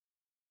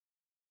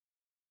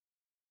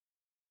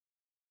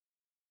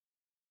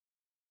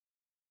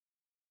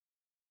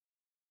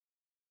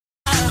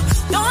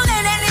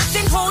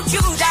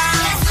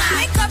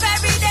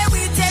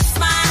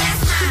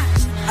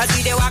I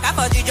see they walk up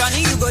for the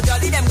journey, you go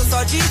jolly, them go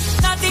surgy.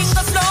 Nothing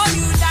go slow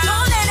you down.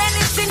 Don't let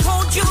anything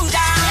hold you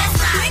down.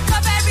 Wake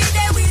up every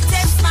day with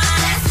a smile.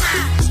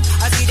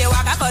 I see they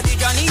walk up for the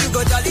journey, you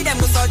go jolly,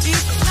 them go surgy.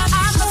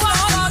 Nothing go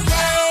slow you down.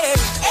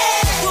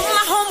 Do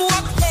my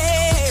homework,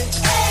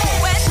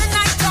 when the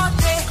night all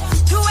day,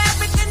 do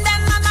everything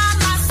that my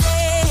mama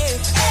say.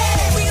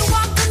 We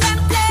walk in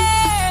and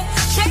play,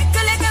 shake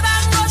a leg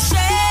and go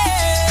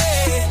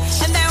shake,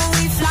 and then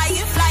we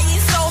flying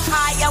so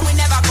high and we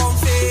never come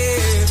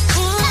fail.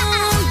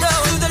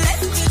 To the left,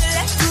 to the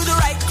left, to the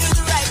right, to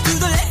the right, to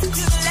the left,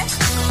 to the left,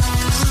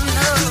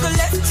 to the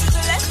left, to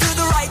the left, to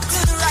the right, to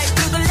the right,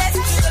 to the left,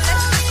 to the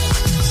left.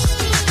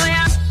 Oh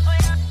yeah.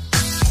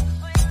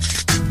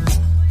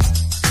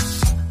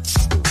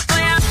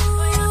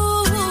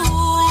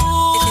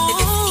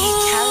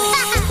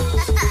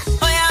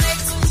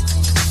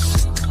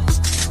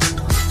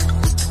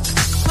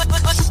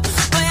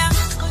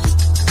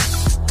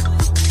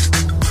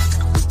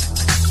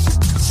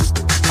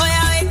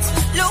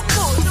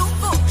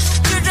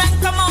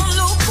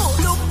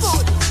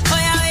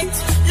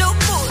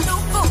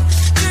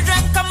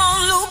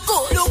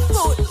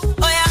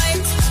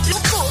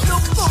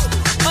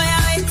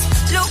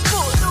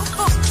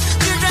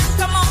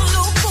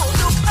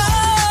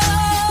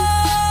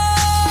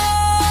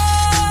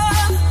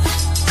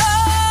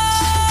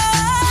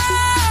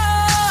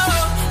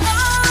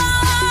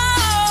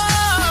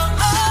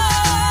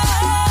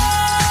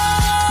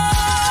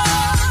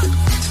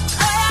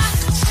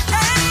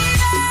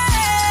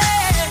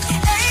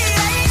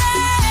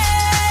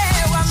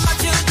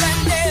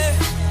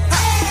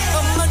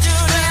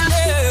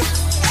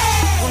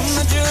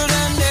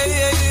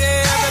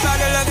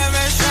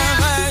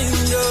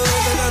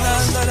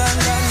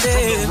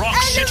 Rock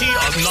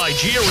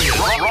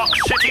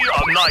City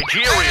of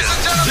Nigeria.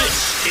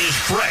 This is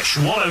Fresh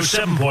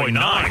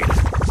 107.9.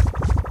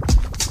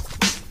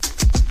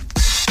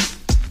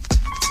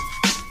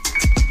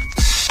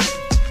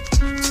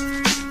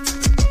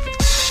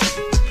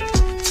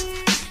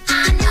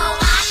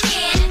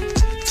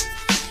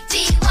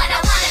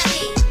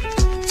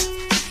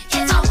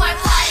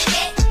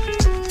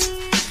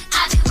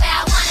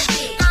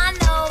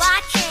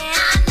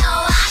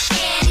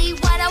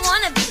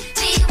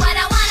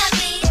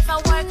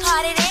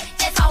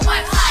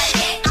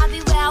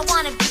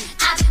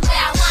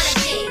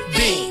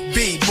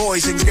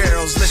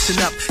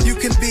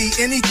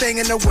 Anything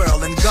in the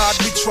world, and God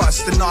we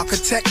trust. An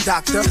architect,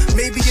 doctor,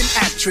 maybe an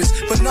actress,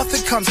 but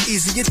nothing comes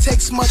easy. It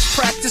takes much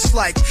practice.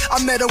 Like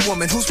I met a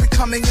woman who's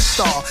becoming a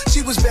star.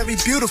 She was very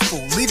beautiful,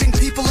 leaving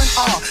people in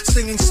awe.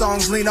 Singing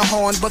songs, Lena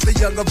Horne, but the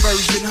younger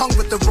version hung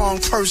with the wrong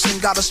person.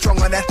 Got her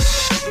strung on that.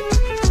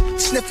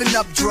 Sniffing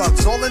up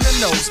drugs, all in her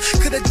nose.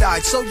 Could've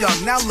died so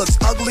young, now looks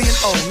ugly and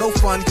old. No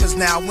fun, cause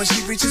now when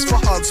she reaches for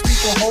hugs,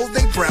 people hold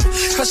their breath,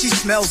 cause she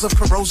smells of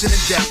corrosion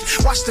and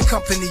death. Watch the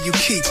company you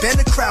keep and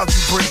the crowd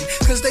you bring,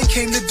 cause they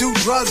came to do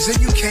drugs and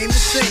you came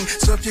to sing.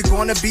 So if you're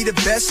gonna be the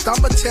best,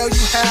 I'ma tell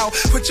you how.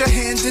 Put your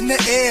hand in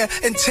the air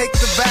and take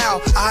the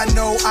vow. I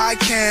know I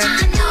can,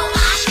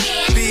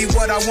 be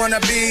what I wanna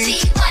be.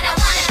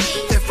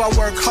 If I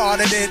work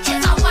hard at it,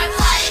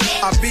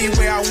 I'll be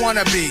where I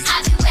wanna be.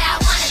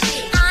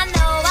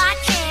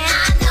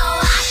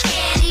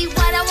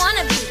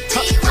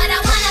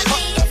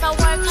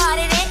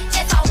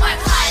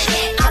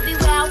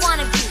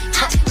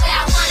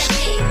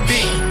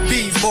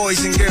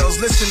 Boys and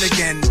girls, listen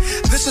again.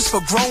 This is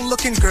for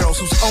grown-looking girls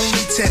who's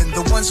only 10.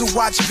 The ones who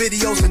watch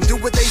videos and do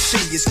what they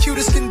see. As cute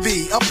as can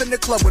be, up in the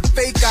club with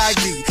fake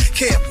ID.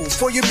 Careful,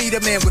 before you meet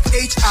a man with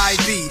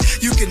HIV.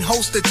 You can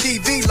host a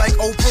TV like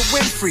Oprah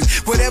Winfrey.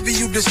 Whatever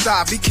you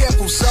decide, be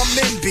careful, some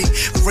men be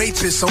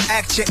rapists. So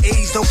act your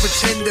age, don't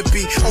pretend to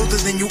be older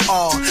than you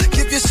are.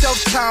 Give yourself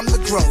time to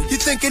grow.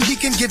 You're thinking he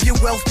can give you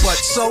wealth, but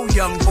so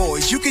young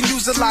boys, you can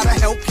use a lot of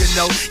help, you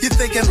know. You're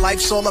thinking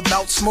life's all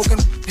about smoking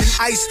and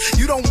ice.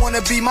 You don't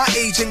wanna be my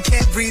age and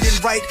can't read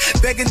and write,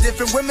 begging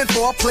different women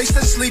for a place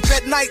to sleep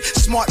at night.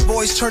 Smart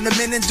boys turn them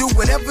in and do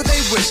whatever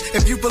they wish.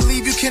 If you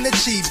believe you can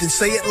achieve, then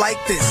say it like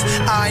this.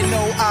 I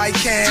know I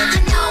can,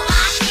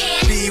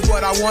 be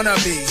what I wanna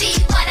be.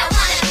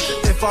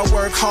 If I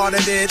work hard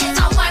at it,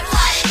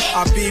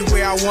 I'll be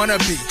where I wanna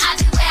be.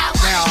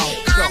 Now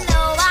go.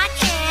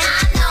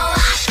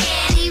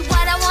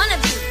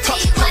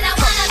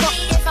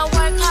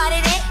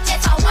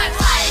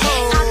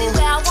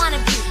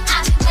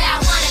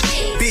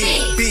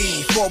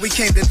 We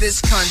came to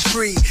this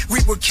country, we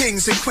were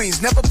kings and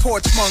queens, never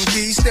porch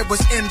monkeys. There was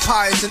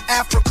empires in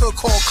Africa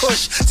called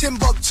Kush,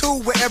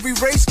 Timbuktu, where every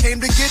race came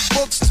to get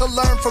books to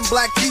learn from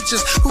black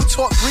teachers who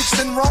taught Greeks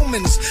and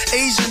Romans,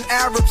 Asian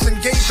Arabs,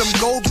 and gave them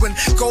gold. When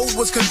gold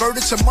was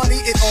converted to money,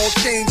 it all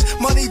changed.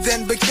 Money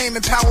then became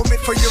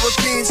empowerment for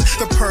Europeans.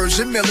 The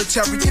Persian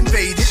military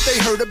invaded,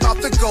 they heard about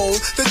the gold,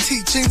 the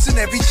teachings and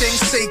everything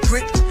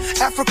sacred.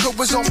 Africa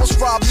was almost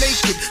robbed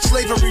naked.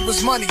 Slavery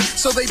was money,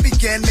 so they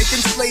began making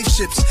slave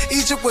ships.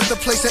 Egypt was the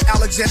place that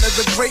Alexander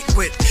the Great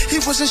went. He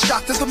wasn't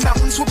shocked that the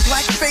mountains were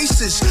black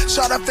faces,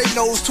 shot up their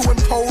nose to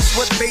impose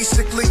what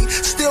basically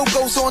still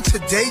goes on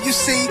today. You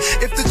see,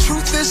 if the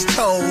truth is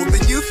told,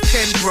 the youth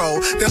can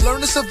grow. They'll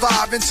learn to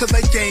survive until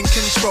they gain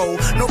control.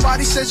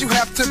 Nobody says you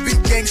have to be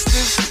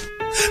gangsters.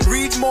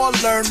 Read more,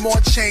 learn more,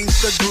 change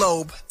the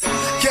globe.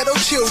 Ghetto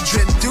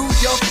children, do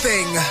your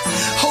thing.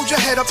 Hold your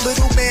head up,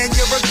 little man,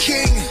 you're a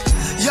king.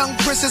 Young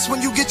princess,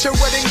 when you get your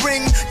wedding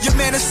ring, your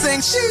man is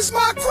saying, she's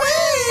my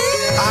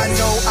queen. I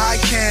know I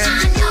can.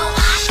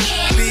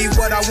 Be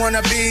what I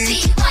wanna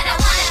be.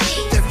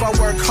 If I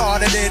work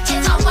hard at it,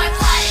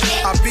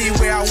 I'll be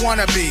where I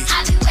wanna be.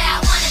 I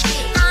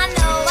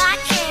know I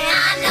can.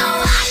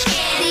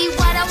 Be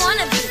what I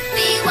wanna be.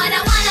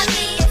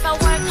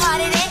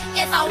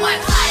 If I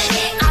work hard at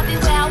it, I'll be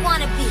where I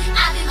wanna be.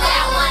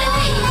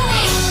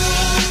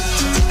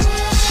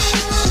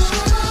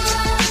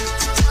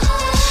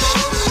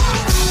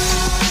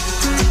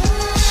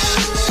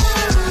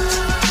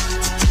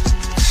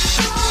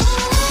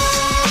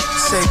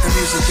 Save the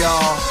music,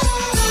 y'all.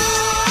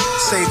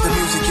 Save the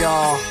music,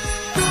 y'all.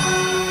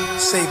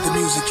 Save the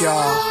music,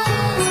 y'all.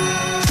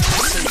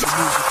 Save the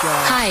music,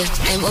 y'all. Hi,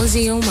 I'm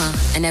Ozioma,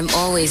 and I'm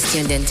always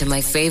tuned into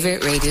my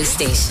favorite radio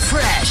station.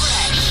 Fresh.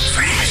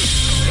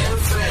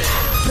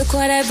 Look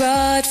what I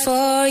brought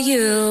for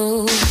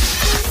you.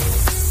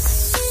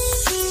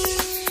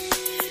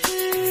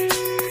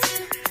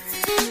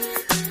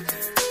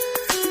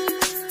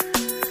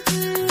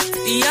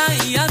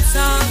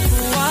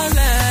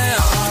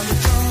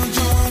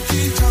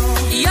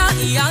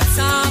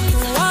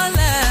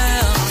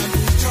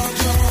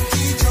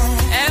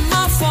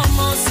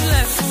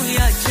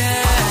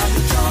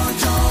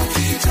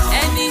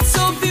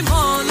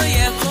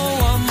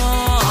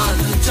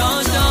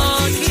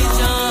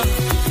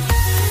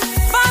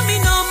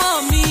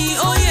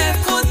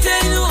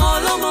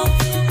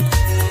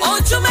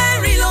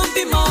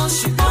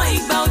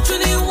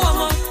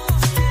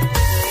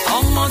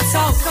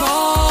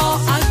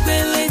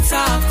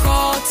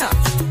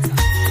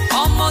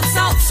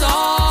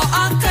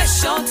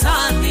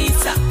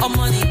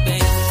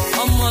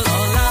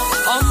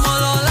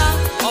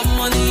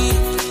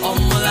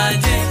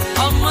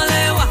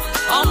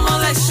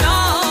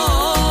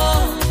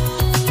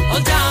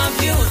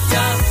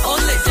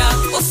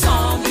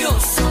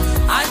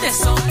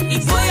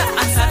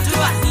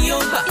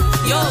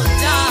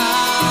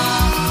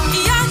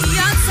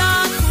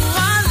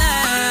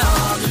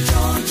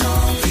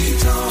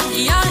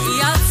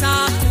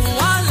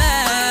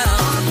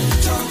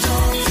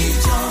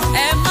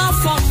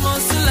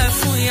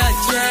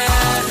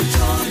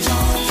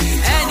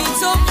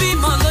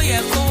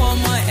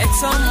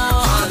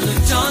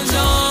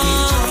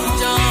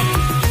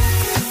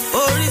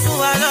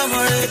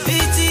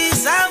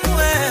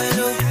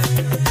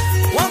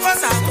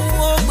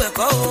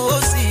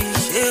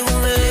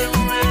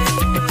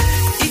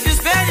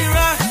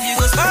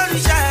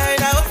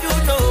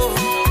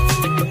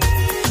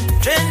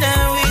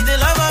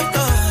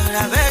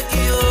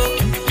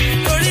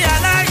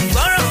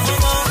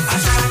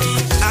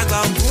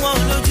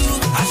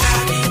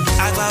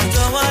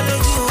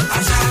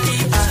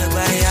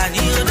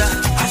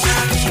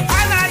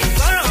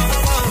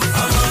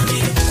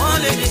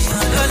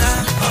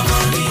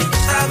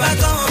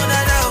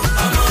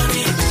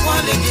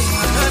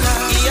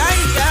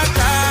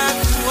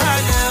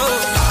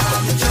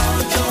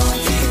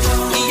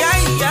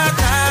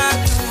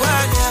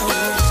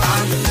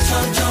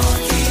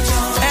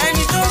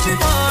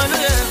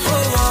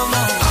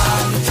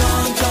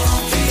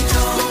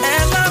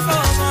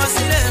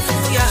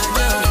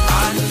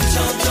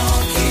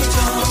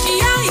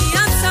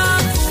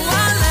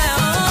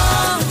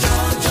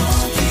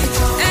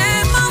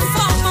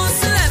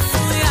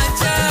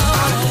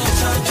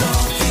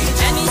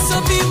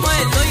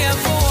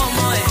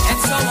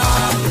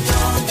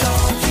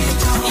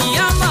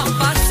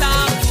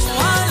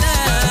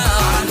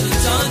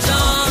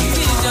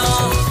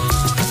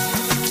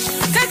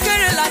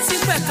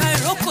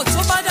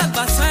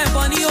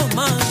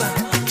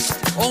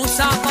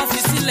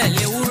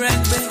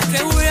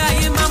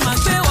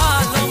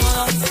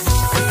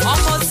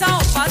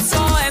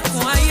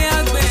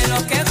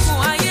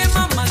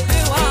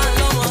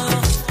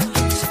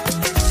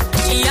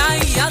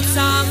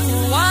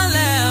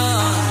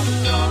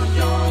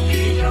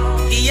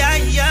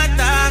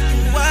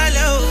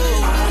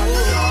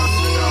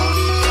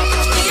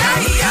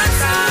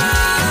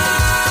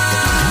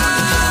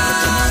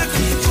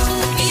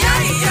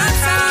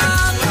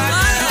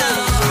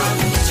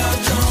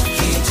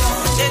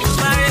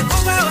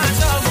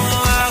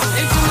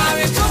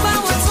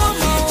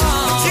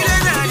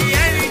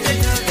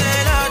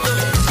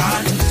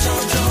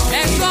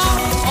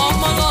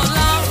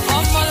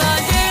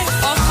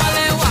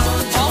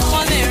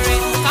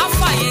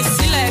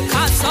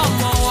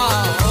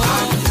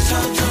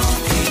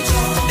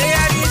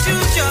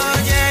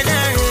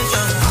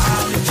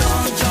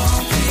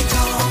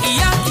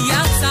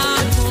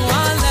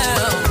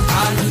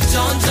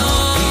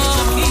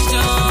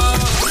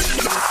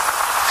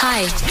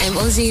 Hi, I'm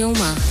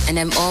Ozioma, and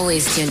I'm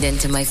always tuned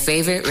into my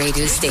favorite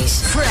radio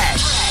station.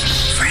 Fresh.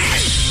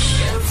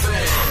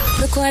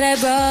 Look what I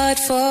brought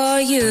for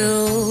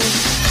you.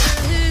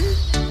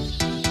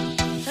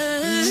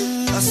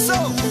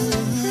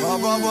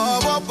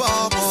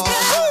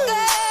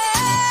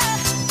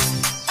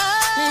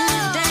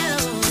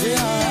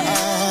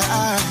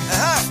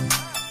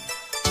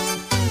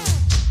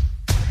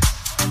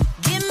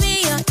 Give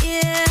me your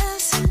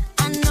ears,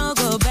 I know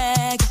go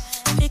back.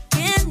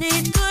 Picking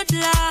it good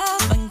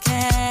love and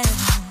care.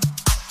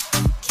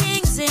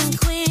 Kings and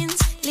queens,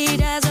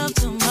 leaders of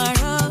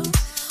tomorrow.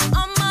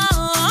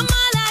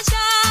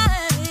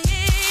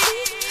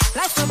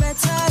 Life will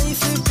better if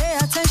you pay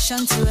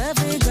attention to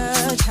every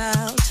girl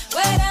child.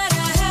 Whether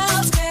the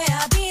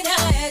healthcare, be the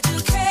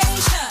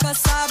education.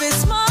 'Cause I'll be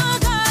small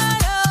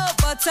girl,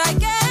 but I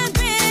get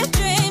big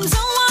dreams. I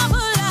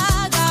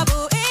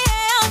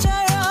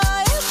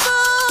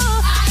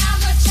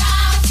am a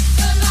child,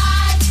 the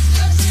light,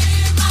 the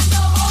dream, and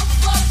the hope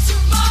for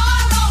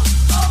tomorrow.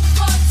 Hope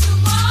for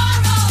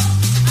tomorrow.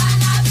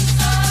 And I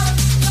deserve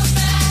the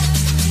best.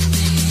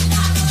 Indeed,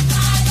 I'm a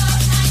pride of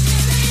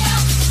Nigeria.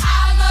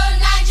 I'm a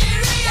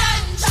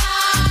Nigerian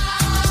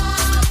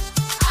child.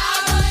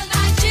 I'm a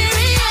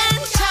Nigerian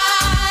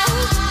child.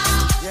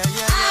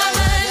 I'm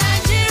a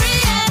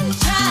Nigerian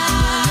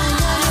child.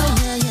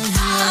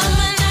 I'm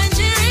a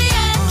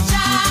Nigerian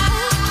child.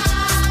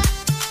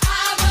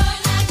 I'm a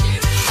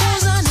Nigerian.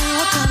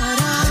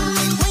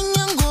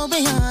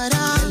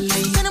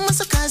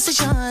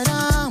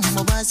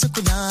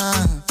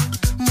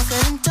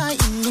 Makaranta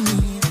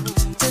ilimi,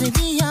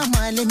 tarbiyya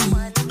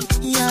malami,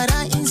 yara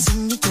in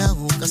sun yi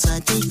kyawu, ƙasa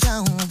ta yi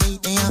kyawu bai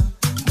ɗaya.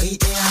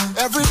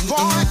 Every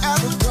boy,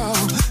 every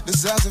girl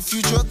deserves a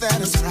future that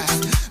is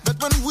bright. But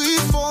when we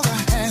fold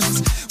our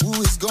hands, who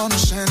is gonna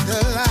shine the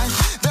light?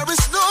 There is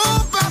no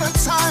better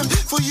time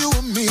for you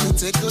and me to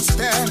take a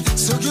stand.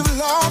 So give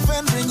love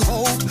and bring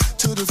hope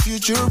to the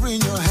future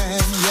in your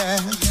hand, yeah.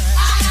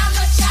 I am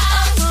a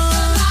child, the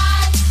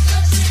light, the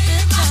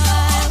dream, and the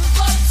hope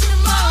for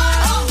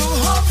tomorrow. I'm the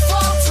hope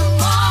for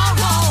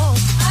tomorrow.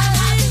 And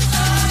I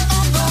deserve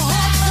the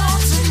best.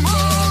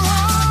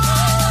 Tomorrow.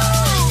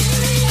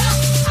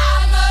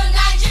 I'm a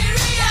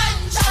Nigerian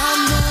child.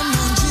 I'm a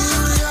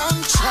Nigerian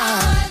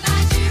child.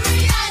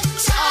 Nigerian I'm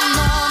child.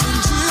 a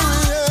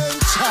Nigerian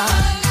child.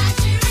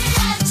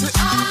 Nigerian Say,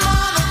 I'm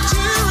a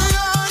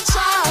Nigerian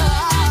child.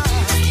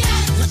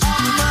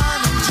 I'm a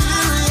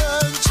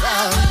Nigerian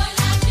child.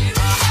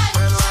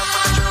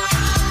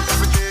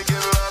 Every day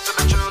give love to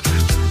the children.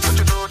 Let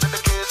you know that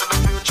the kids are the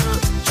future.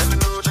 Let you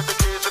know that the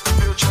kids are the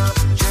future.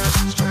 Yeah,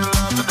 spread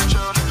love to the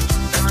children.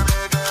 Every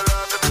day give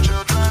love to the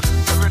children.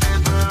 Every day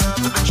spread love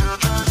to the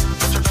children.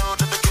 Let you know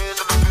that the kids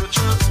are the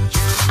future.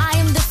 Yeah. I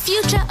am the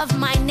future of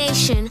my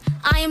nation.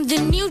 I am the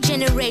new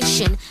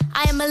generation.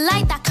 I am a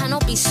light that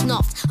cannot be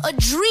snuffed, a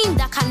dream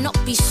that cannot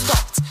be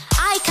stopped.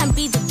 I can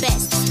be the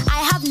best. I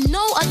have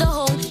no other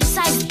home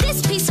besides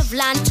this piece of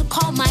land to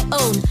call my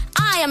own.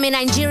 I am a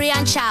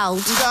Nigerian child.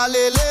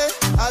 Alele,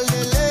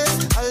 alele,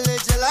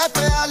 alele, life,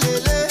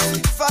 alele.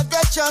 If I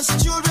get chance,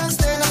 children's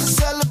day, and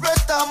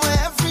celebrate them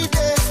every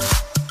day.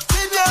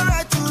 Keep your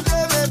right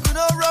today, make you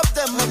not rob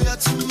them of your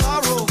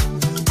tomorrow.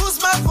 Who's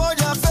my for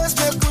their face,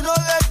 make you not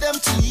let them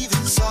to live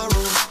in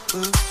sorrow.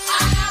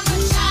 I am a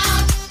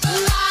child, the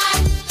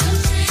light, the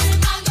dream,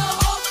 and the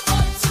hope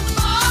for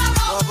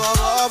tomorrow. Ba,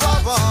 ba, ba,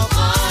 ba,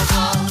 ba,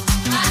 ba.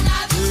 And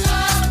I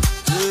deserve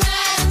the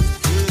best.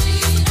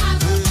 Indeed, I'm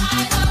a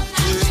pride of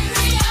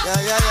Nigeria.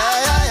 Yeah, yeah, yeah,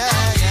 yeah,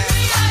 yeah,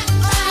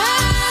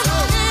 yeah.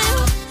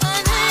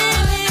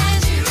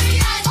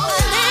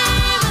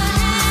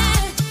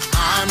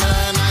 I'm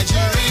a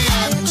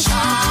Nigerian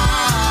child.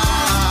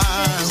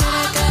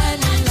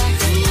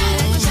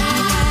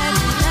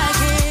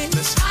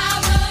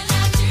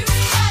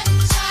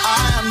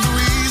 I am the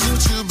reason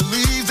to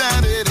believe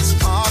that it is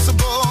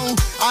possible.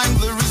 I'm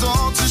the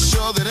result to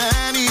show that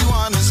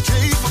anyone is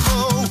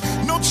capable.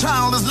 No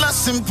child is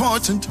less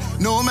important,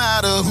 no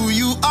matter who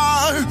you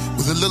are.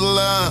 With a little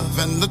love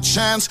and the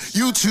chance,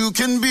 you too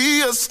can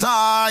be a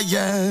star,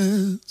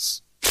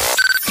 yes.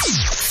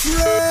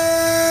 Fresh.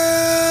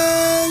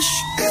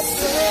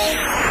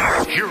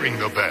 Hearing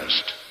the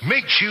best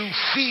makes you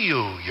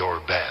feel your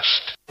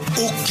best.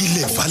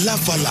 Okile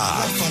falafala.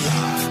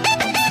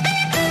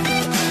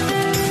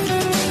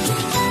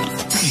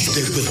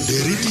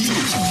 Ìdẹ̀gbẹ̀dẹ̀ rédíò.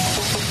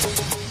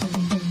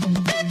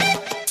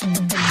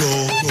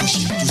 Gbọ́gbọ́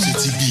ṣì tó ṣe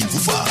ti bí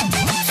ìfúfà.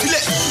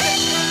 Filẹ̀.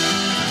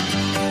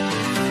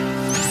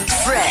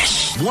 Fresh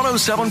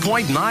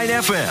 107.9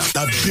 FM.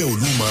 Lábẹ́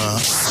Olúmọ,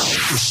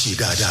 ó ṣe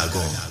dáadáa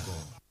gan.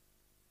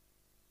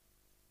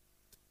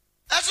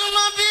 Ẹ̀sùn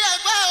mọ́ bí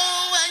ẹgbẹ́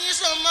ohun ẹ̀yin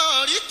sọmọ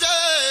rí tẹ̀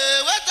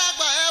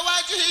wẹ́tàgbà ẹ wá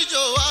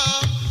jíjò wá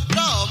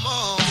lọ́mọ.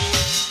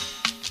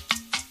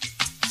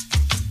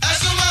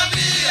 Ẹ̀sùn mọ́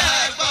bí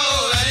ẹgbẹ́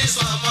ohun ẹ̀yin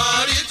sọmọ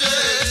rí tẹ̀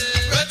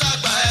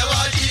wẹ́tàgbà ẹ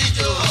wá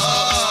jíjò wá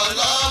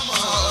lọ́mọ.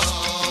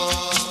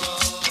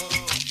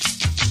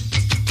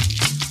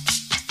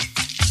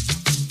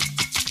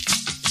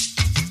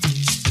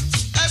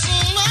 Ẹ̀sùn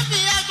mọ́ bí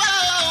ẹgbẹ́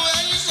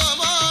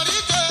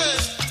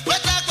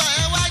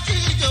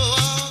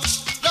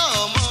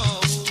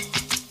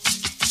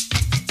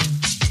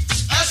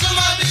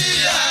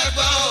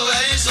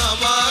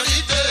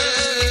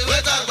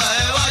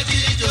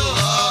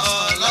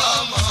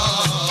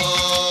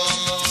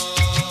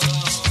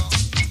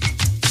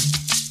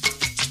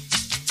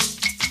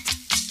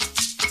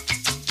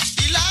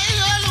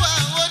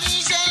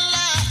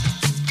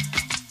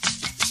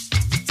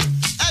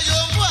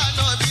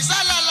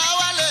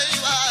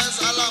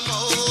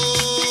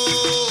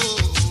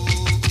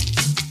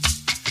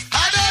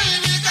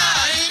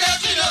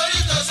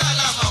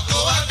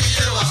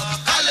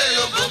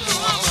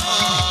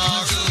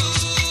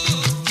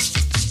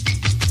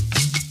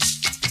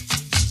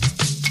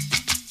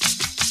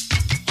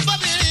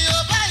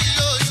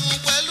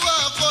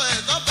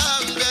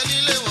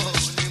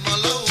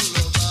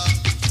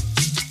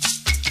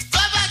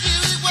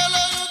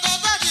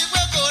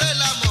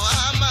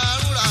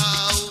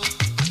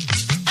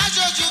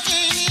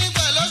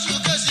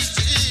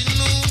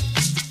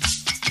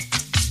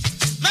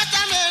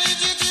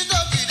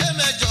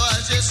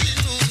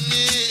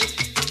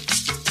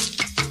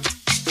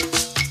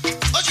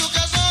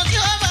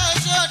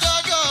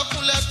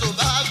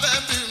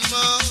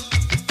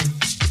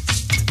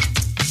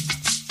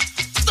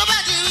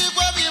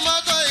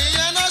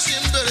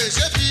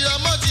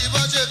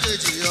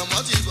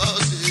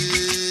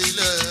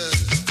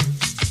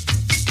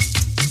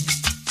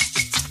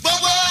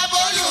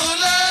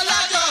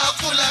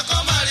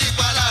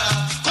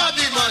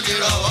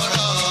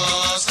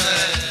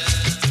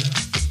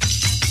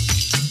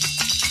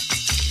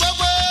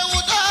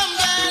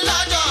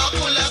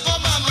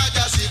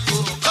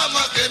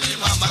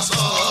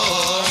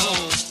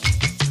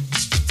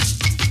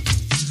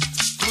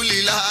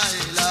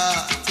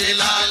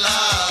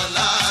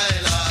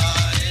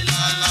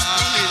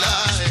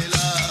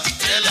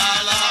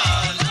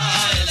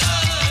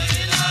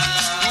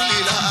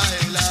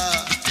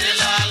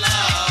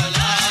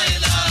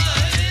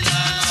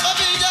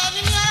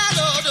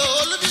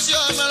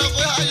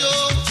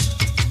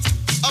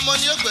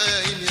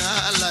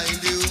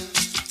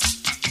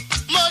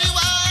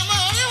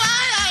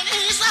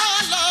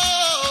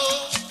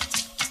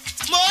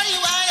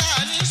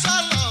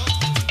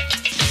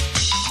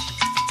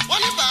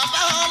Baba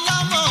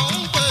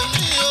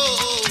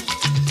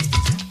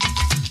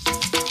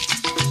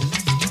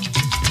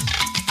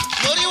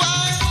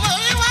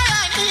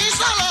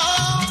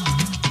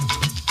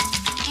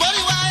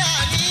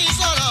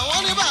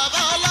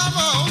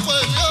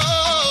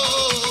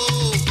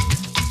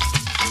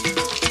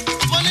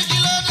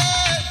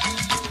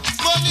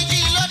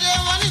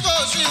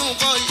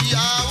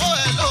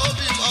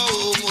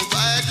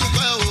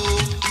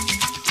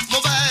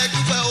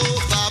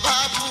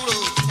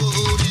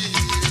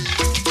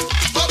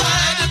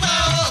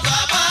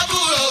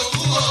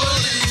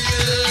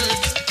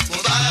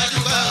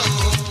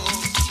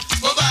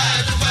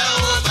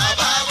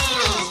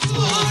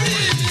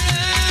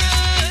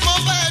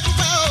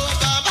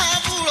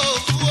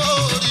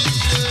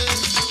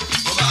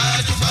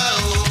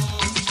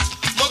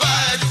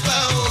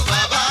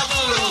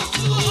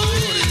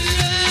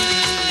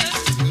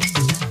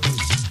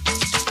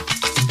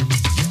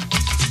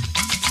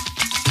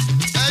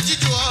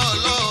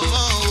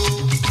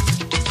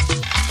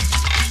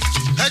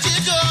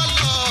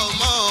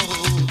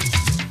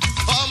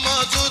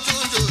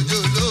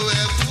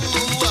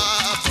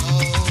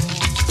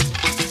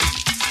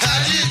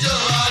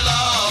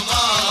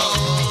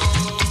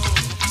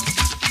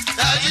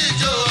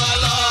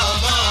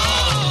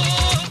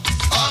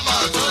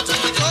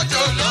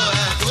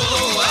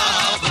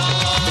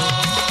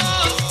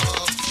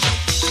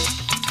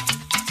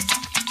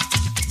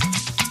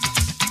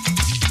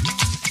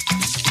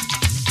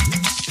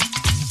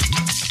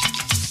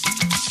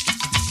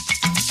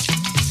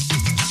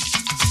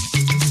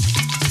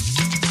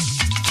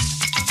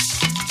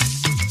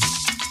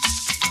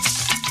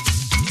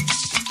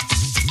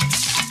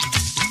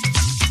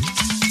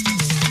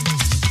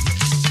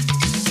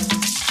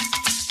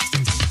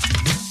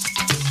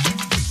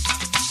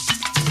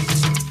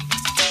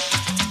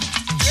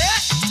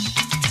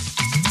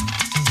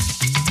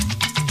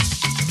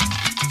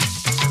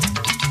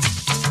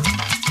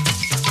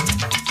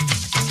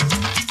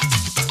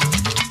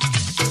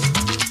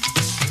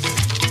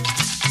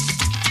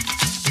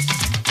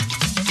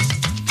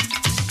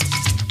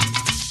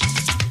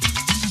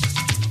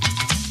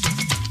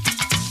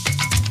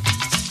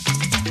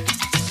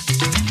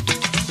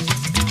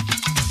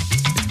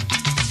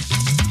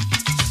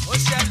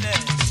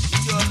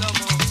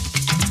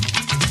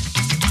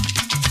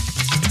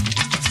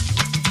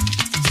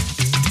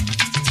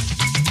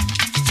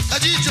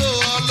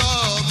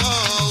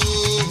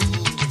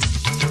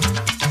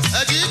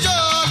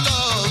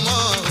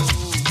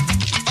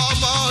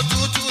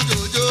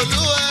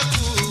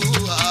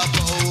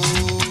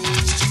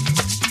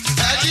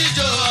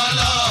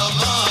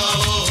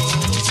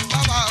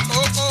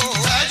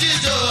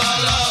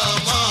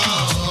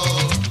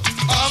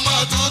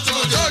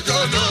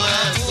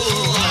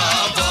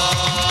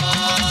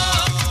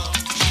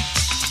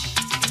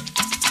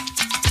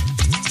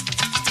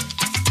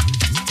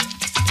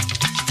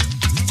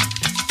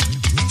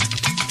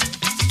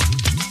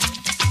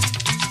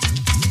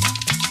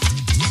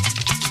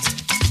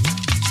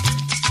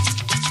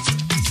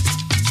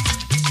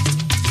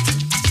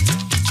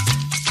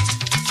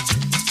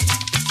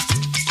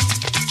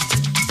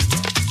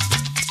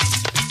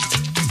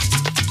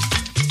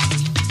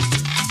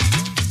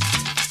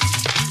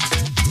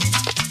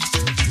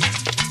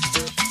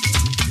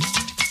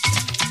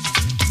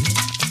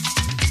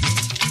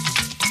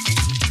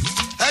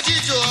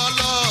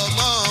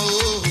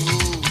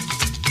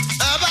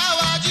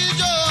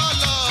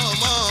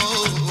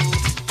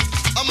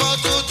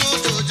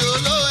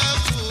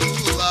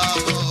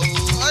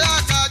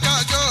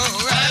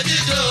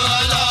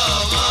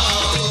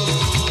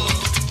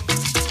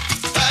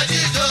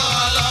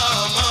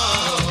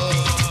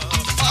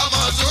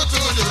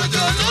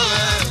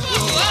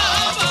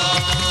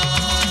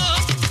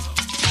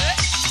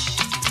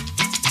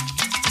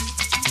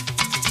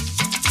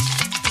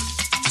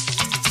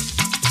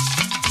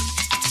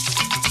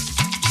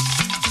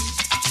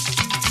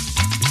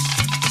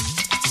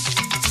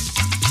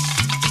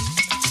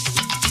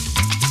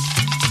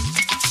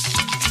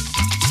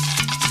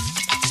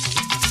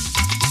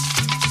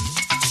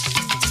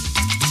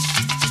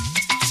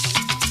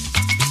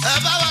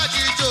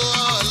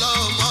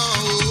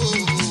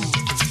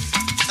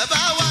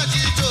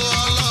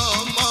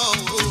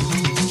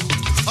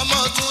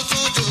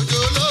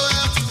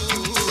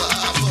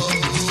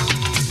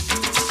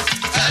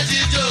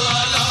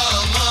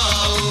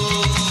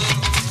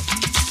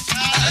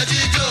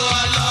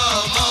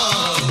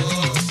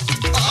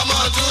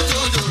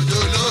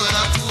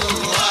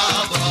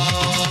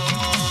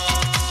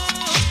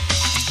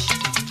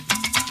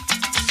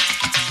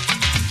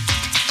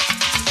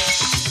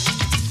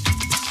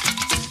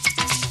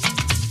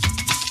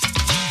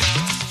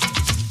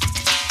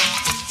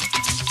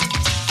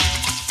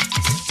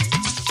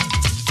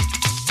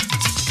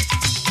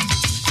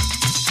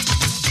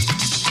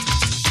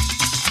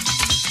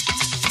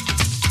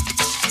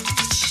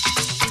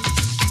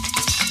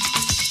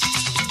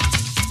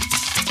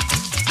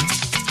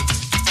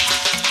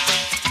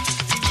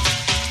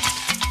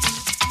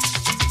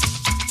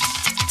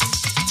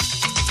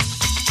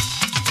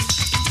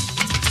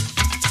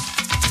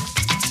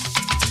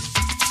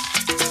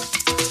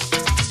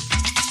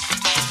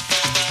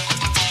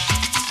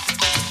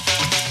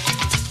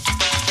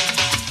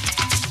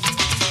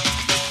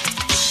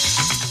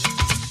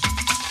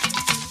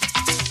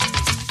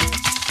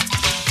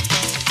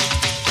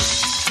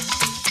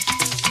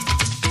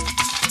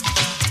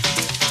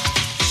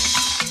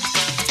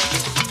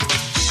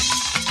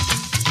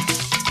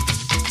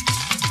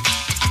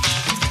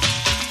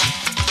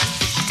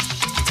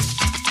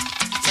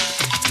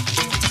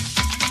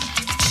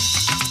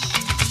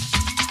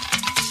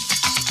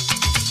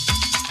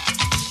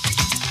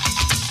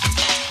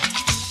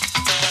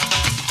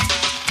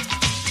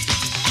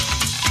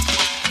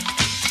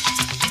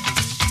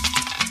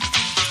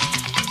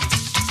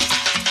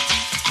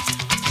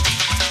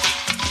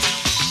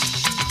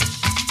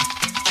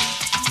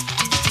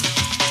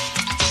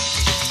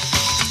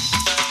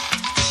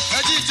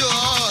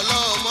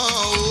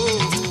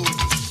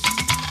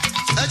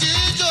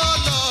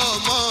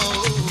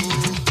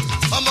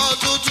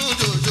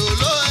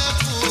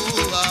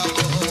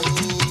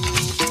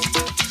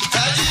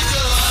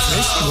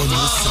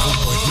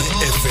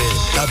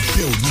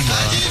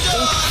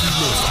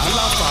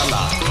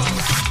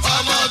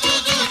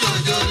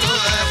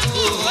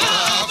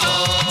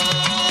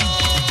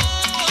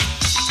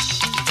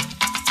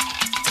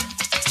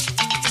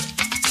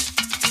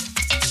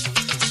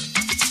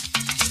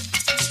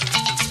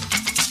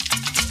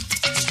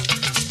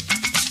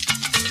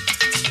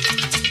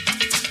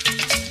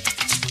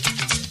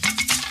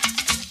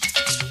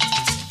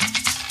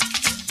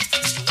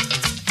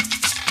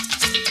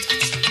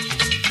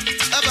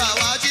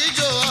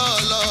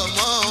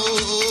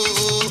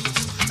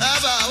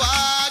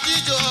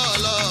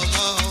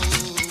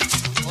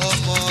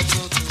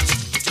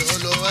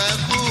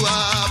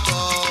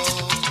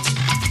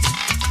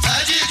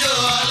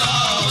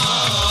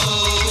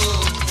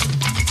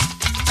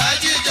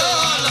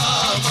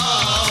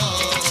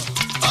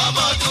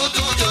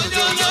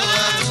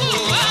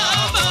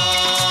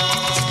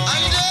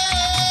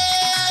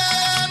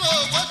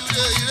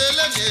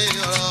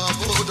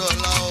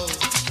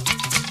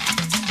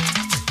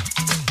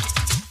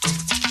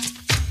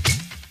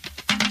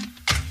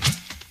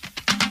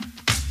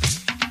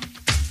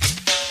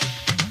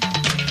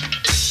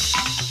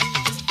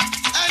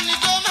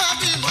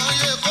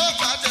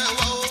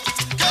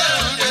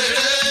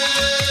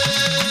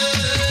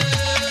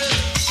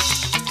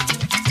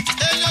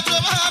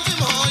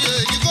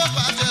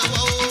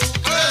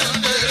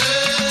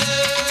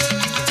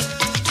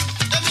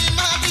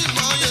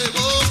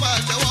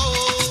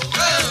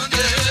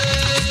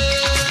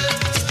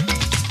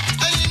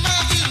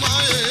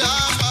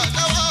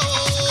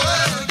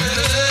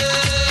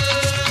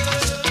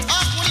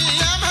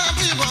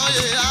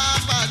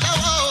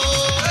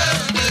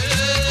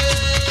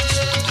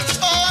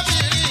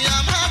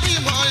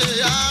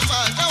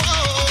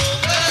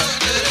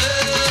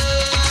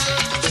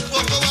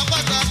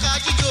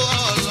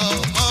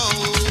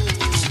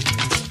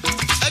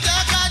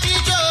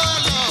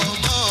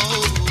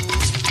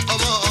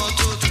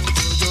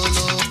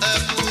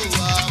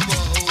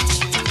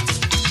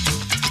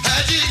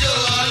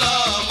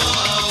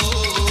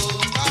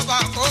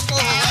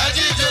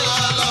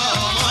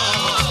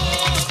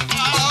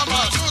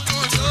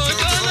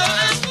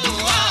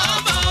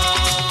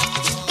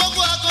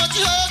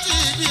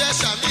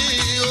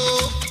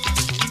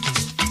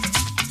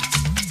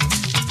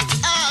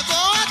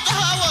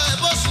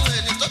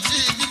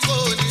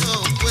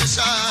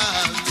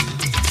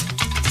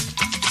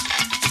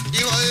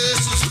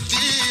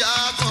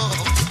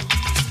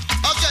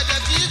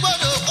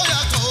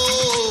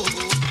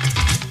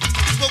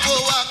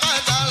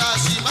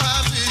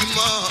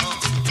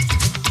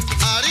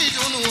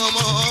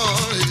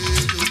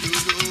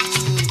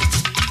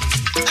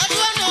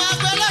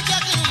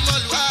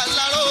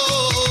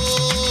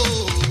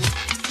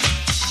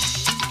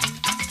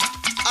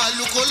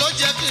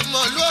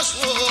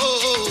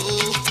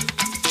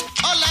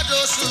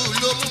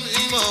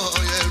mímọ́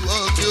ẹ̀rù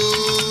ọ̀gbìn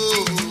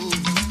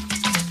o.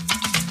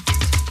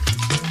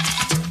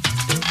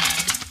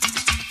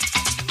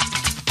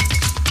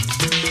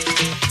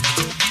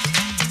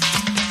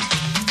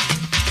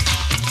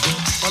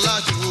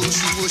 ọ̀làjú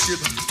oṣù wo ṣe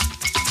bà.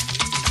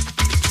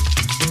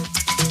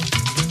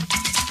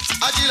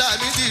 ajílà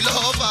mi di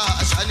lọ́ọ̀bà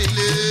àṣà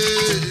nílé.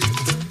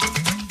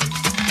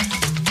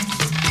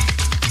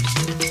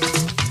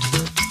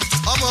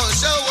 ọmọ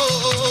ṣẹ́ wo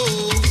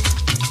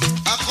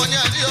akọni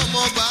àdé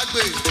ọmọ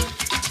gbàgbé.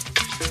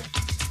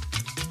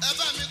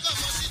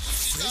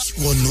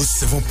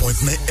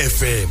 107.9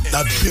 FM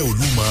lábẹ́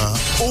Olúmọ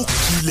ó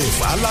kilẹ̀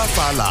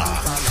fàlàfàlà.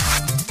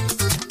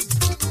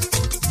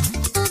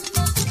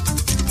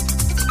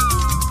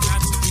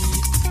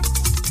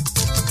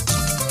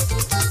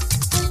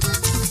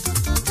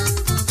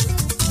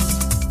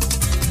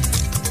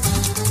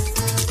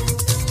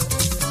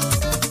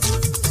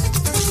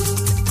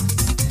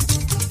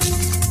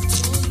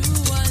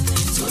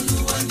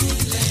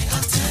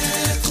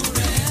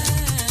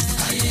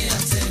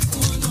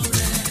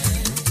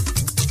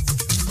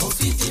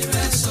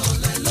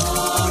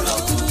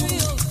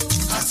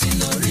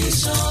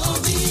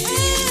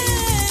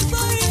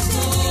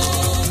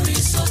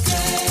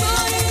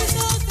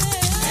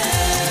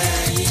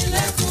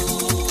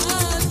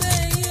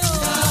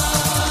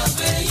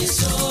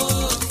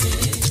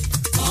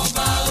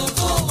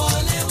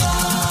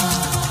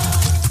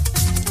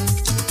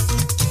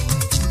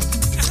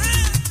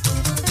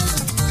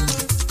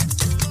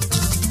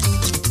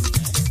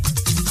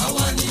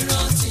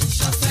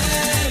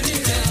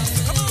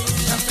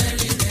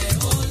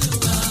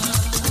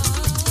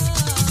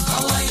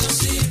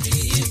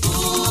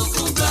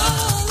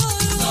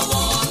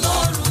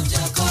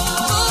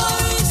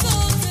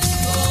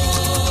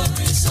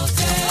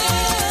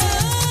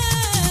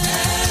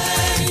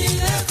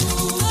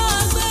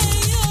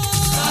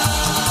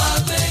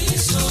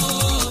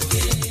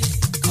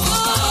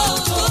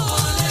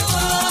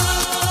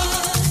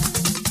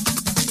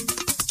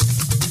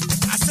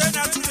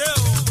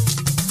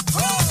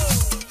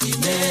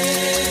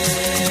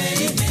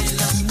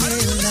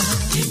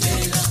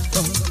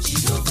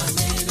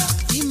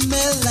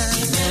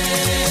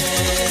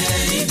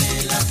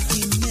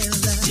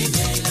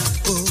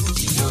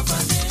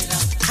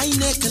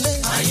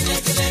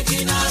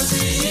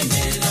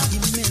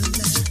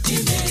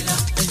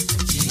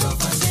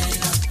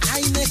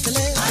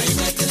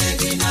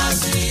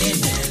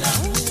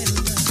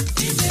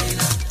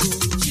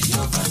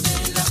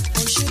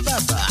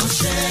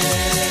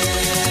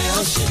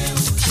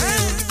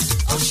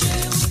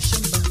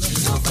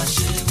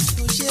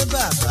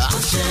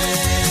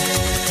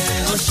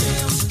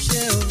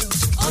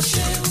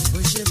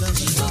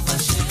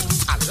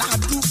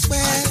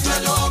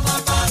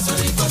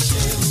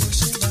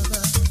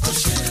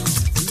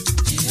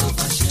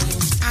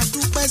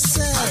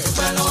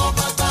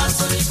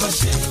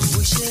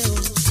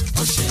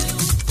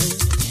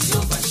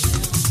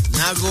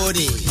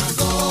 Nagode,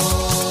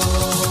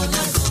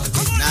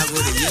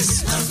 Nagode,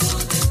 yes.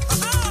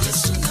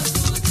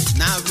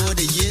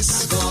 Nagode,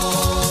 yes.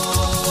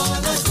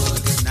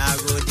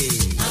 Nagode,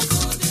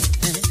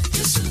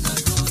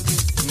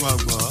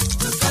 Mwagbo.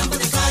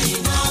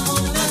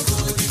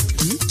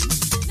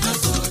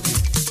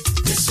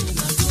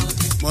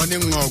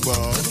 Morning,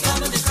 Mwagbo.